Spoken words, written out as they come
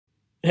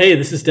Hey,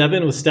 this is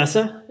Devin with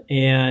Stessa,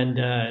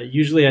 and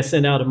usually I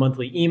send out a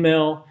monthly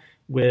email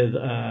with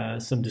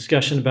some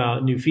discussion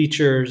about new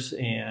features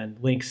and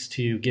links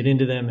to get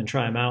into them and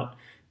try them out.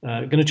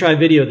 Going to try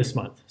video this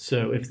month,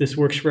 so if this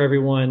works for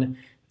everyone,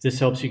 if this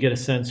helps you get a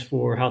sense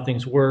for how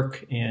things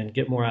work and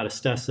get more out of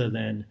Stessa,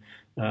 then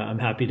I'm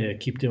happy to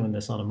keep doing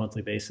this on a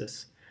monthly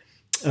basis.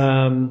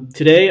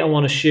 Today I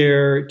want to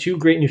share two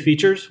great new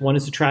features. One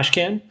is the trash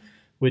can,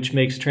 which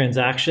makes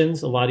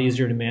transactions a lot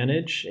easier to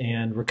manage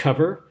and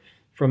recover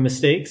from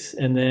mistakes,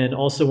 and then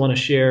also want to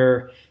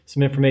share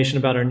some information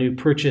about our new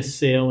purchase,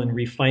 sale, and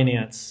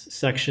refinance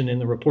section in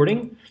the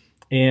reporting,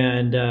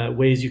 and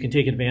ways you can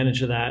take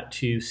advantage of that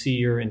to see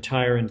your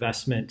entire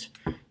investment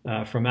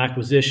from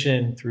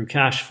acquisition through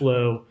cash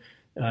flow,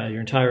 your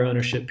entire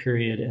ownership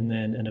period, and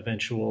then an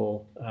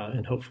eventual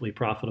and hopefully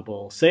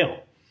profitable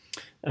sale.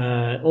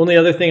 Only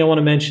other thing I want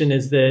to mention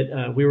is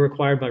that we were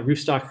acquired by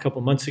Roofstock a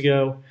couple months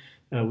ago.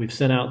 We've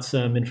sent out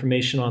some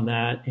information on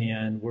that,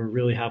 and we're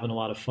really having a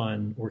lot of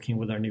fun working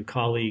with our new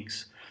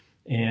colleagues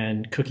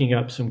and cooking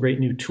up some great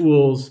new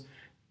tools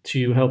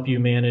to help you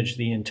manage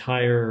the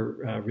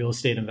entire real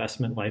estate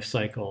investment life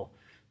cycle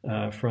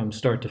from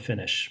start to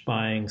finish,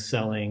 buying,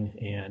 selling,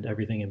 and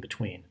everything in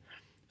between.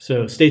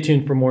 So stay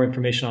tuned for more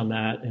information on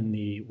that in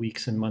the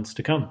weeks and months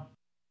to come.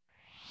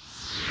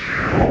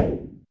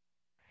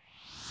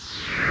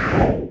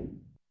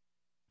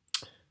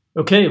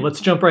 Okay,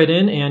 let's jump right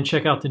in and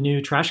check out the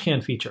new trash can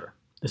feature.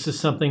 This is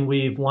something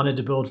we've wanted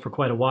to build for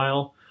quite a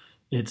while.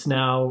 It's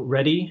now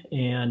ready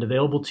and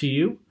available to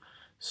you.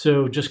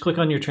 So just click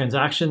on your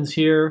transactions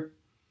here.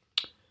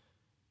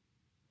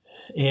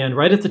 And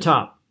right at the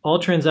top, all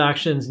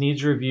transactions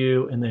needs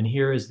review, and then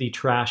here is the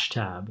trash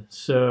tab.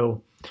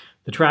 So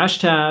the trash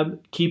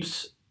tab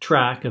keeps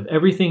track of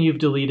everything you've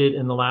deleted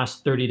in the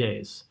last 30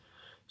 days.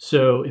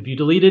 So if you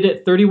deleted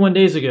it 31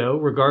 days ago,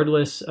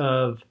 regardless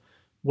of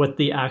what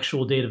the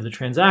actual date of the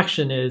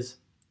transaction is,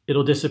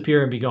 it'll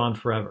disappear and be gone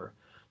forever.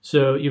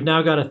 So you've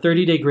now got a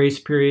 30-day grace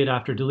period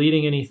after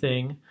deleting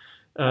anything,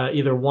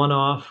 either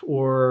one-off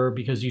or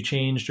because you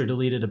changed or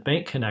deleted a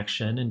bank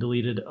connection and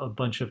deleted a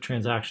bunch of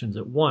transactions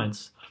at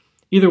once.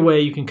 Either way,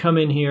 you can come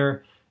in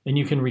here and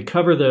you can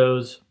recover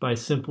those by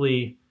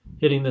simply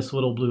hitting this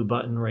little blue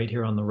button right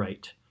here on the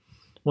right.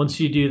 Once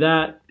you do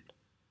that,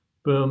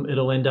 boom,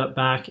 it'll end up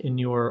back in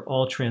your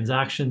All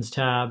Transactions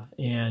tab,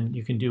 and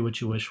you can do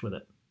what you wish with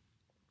it.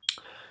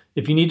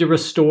 If you need to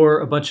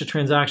restore a bunch of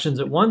transactions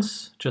at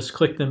once, just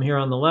click them here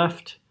on the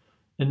left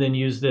and then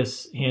use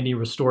this handy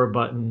restore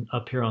button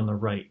up here on the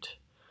right.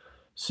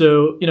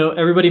 So,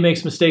 everybody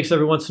makes mistakes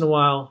every once in a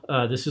while.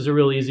 This is a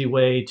real easy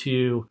way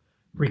to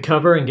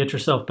recover and get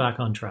yourself back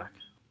on track.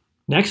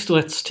 Next,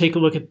 let's take a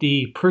look at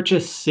the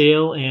purchase,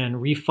 sale, and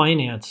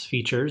refinance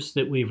features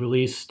that we've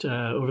released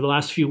over the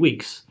last few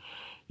weeks.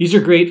 These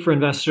are great for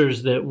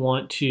investors that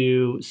want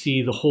to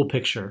see the whole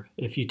picture.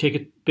 If you take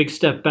a big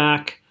step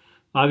back,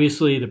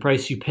 obviously, the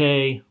price you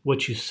pay,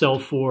 what you sell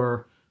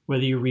for,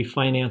 whether you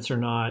refinance or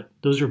not,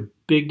 those are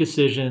big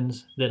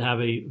decisions that have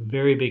a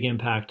very big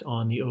impact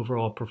on the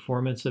overall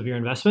performance of your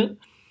investment.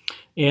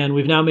 And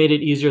we've now made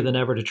it easier than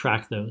ever to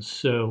track those.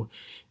 So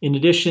in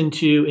addition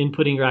to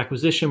inputting your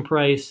acquisition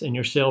price and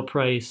your sale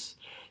price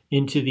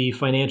into the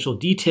financial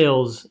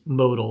details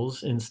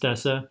modals in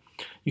Stessa,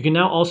 you can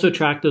now also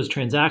track those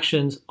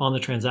transactions on the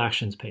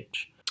transactions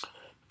page.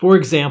 For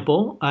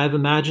example, I've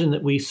imagined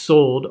that we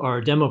sold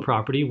our demo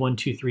property,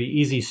 123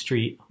 Easy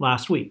Street,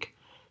 last week.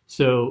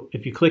 So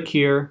if you click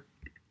here,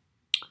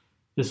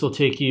 this will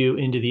take you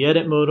into the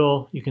edit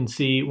modal. You can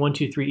see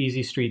 123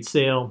 Easy Street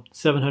sale,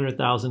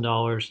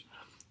 $700,000,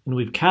 and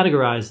we've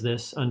categorized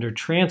this under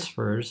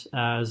transfers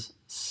as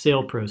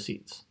sale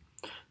proceeds.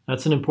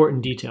 That's an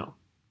important detail.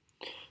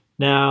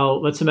 Now,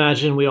 let's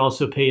imagine we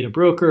also paid a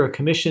broker a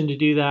commission to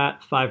do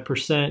that,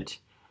 5%.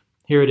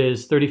 Here it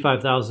is,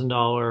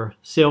 $35,000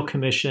 sale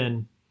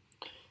commission,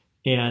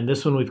 and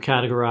this one we've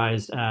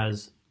categorized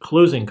as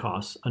closing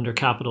costs under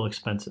capital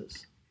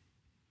expenses.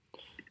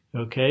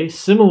 Okay,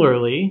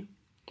 similarly,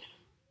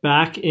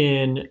 back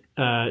in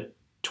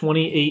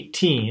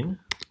 2018,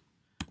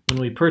 when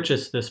we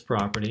purchased this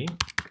property,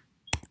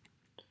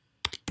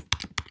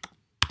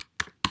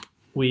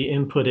 we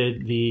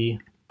inputted the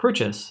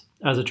purchase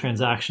as a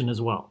transaction as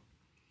well.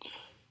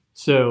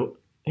 So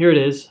here it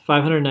is,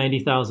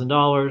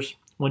 $590,000.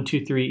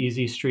 123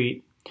 Easy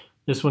Street.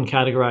 This one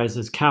categorized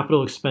as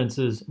capital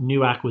expenses,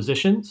 new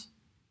acquisitions.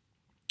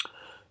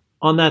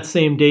 On that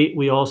same date,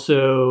 we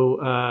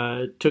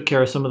also took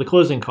care of some of the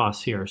closing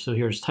costs here. So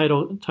here's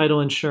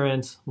title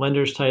insurance,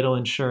 lender's title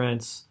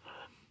insurance.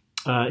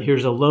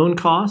 Here's a loan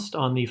cost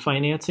on the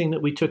financing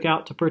that we took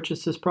out to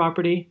purchase this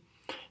property.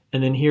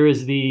 And then here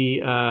is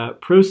the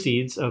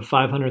proceeds of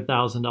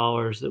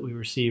 $500,000 that we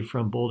received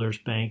from Boulder's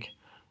Bank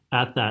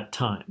at that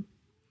time.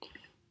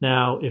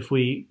 Now, if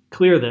we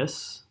clear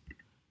this,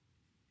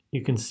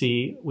 you can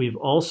see we've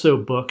also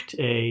booked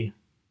a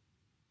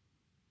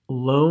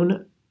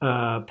loan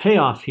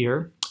payoff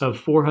here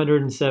of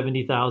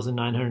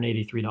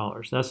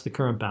 $470,983. That's the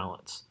current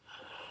balance.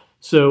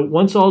 So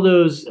once all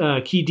those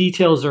key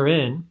details are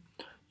in,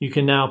 You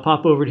can now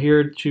pop over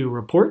here to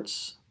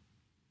reports,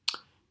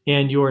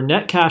 and your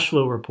net cash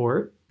flow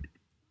report,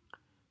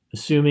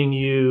 assuming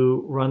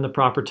you run the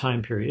proper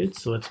time period.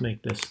 So let's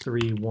make this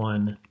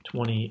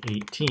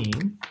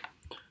 3/1/2018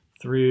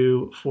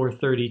 through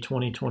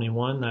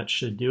 4/30/2021. That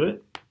should do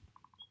it.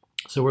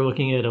 So we're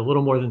looking at a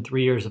little more than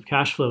 3 years of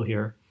cash flow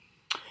here.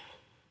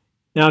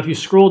 Now, if you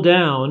scroll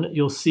down,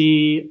 you'll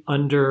see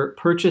under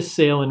purchase,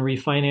 sale, and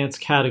refinance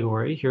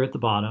category here at the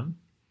bottom,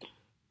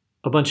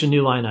 a bunch of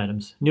new line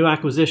items: new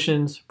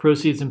acquisitions,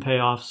 proceeds and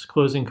payoffs,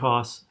 closing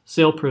costs,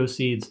 sale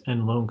proceeds,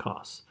 and loan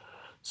costs.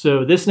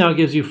 So this now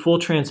gives you full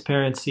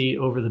transparency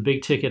over the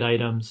big ticket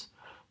items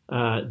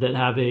that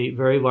have a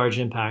very large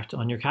impact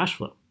on your cash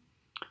flow.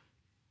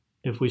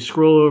 If we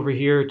scroll over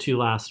here to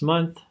last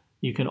month,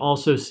 you can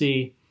also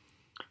see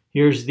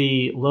here's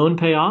the loan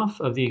payoff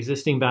of the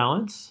existing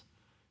balance.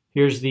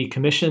 Here's the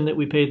commission that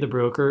we paid the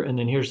broker, and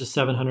then here's the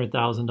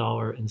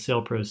 $700,000 in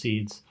sale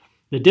proceeds.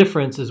 The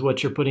difference is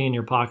what you're putting in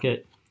your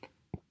pocket,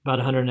 about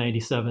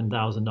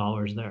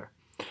 $197,000 there.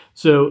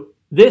 So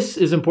this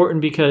is important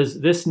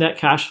because this net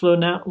cash flow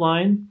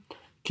line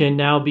can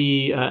now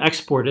be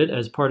exported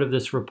as part of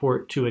this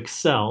report to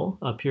Excel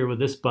up here with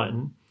this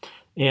button.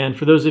 And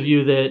for those of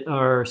you that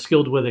are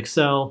skilled with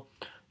Excel,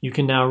 you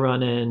can now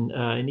run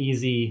an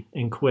easy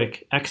and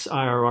quick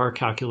XIRR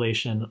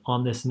calculation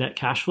on this net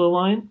cash flow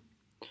line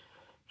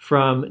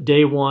from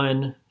day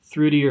one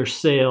through to your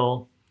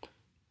sale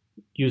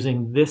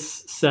using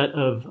this set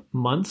of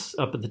months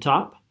up at the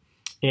top.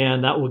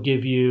 And that will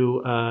give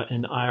you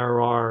an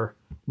IRR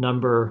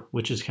number,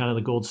 which is kind of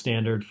the gold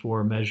standard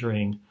for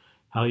measuring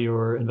how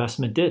your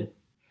investment did.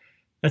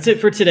 That's it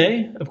for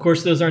today. Of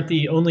course, those aren't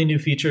the only new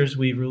features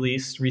we've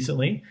released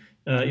recently.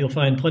 You'll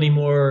find plenty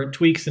more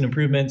tweaks and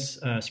improvements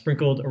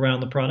sprinkled around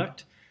the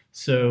product.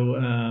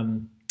 So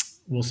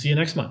we'll see you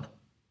next month.